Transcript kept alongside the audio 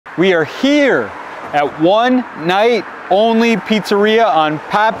We are here at One Night Only Pizzeria on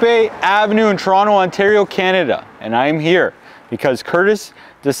Pape Avenue in Toronto, Ontario, Canada. And I'm here because Curtis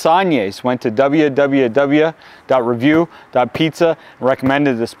DeSagnes went to www.review.pizza and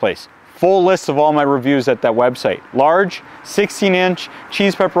recommended this place. Full list of all my reviews at that website. Large, 16-inch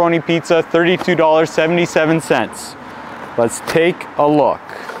cheese pepperoni pizza, $32.77. Let's take a look.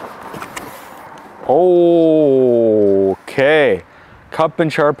 Okay. Cup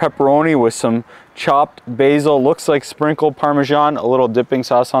and char pepperoni with some chopped basil. Looks like sprinkled Parmesan, a little dipping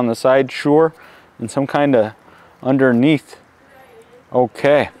sauce on the side, sure. And some kind of underneath.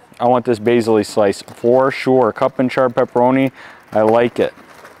 Okay. I want this basil-y slice for sure. Cup and char pepperoni. I like it.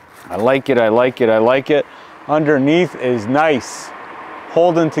 I like it, I like it, I like it. Underneath is nice.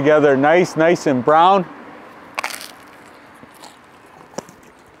 Holding together nice and brown.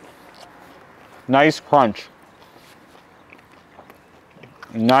 Nice crunch.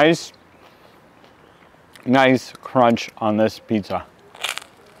 Nice crunch on this pizza.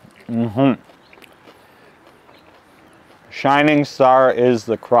 Shining star is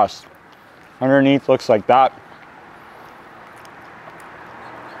the crust. Underneath looks like that.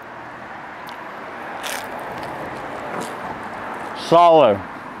 Solid.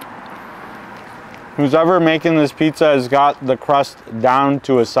 Who's ever making this pizza has got the crust down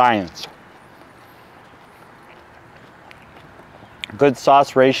to a science. Good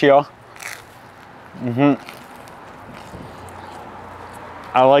sauce ratio.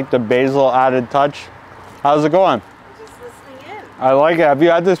 I like the basil added touch. How's it going? I'm just listening in. I like it. Have you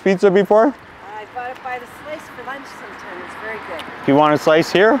had this pizza before? I bought it by the slice for lunch sometime. It's very good. Do you want a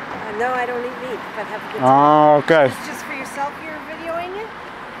slice here? No, I don't eat meat, but have a good time. Oh, okay. It's just for yourself you're videoing it?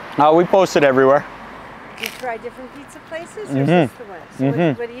 We post it everywhere. You try different pizza places? Or is this the one? So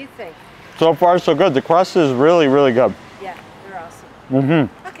what do you think? So far, so good. The crust is really good. Yeah, they're awesome.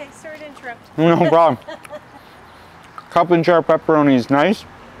 Okay, sorry to interrupt. No problem. Cup and char pepperoni is nice.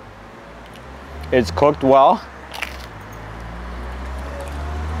 It's cooked well.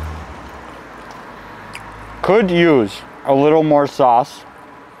 Could use a little more sauce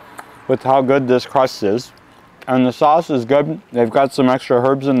with how good this crust is. And the sauce is good. They've got some extra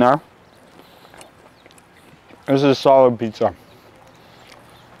herbs in there. This is solid pizza.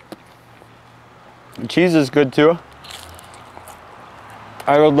 The cheese is good too.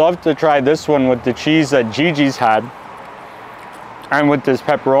 I would love to try this one with the cheese that Gigi's had and with this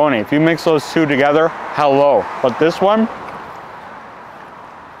pepperoni. If you mix those two together, hello. But this one,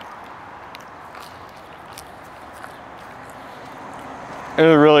 it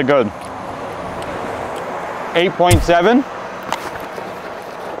is really good. 8.7.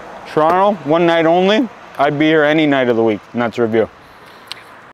 Toronto, one night only. I'd be here any night of the week, and that's a review.